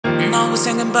Now we're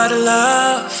singing about the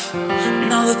love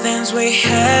and all the things we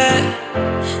had.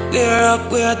 We're up,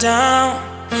 we're down,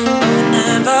 but we're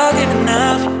never giving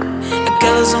up. The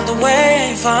girl's on the way,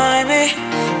 ain't find me.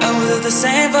 I will do the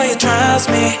same for you, trust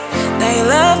me. That you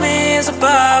love me is a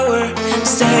power.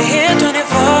 Stay here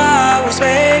 24 hours,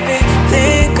 baby.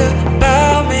 Think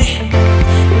about me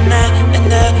now,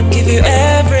 and I'll give you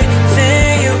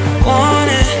everything you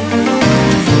wanted.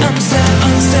 I'm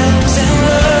still in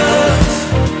love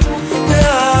with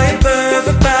all your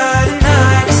perfect body, and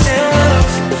I can still love.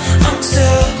 I'm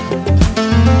still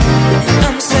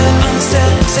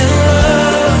in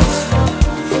love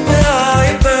with all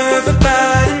your perfect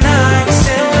body, and I can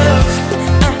still love.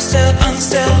 I'm still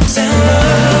in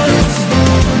love.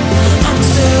 I'm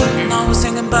still. Now we're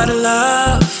singing about the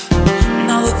love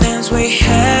and all the things we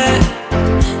had.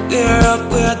 We're up,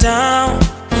 we're down,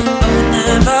 but we're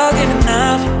never giving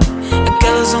up. The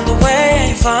girl's on the way,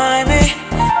 ain't fine.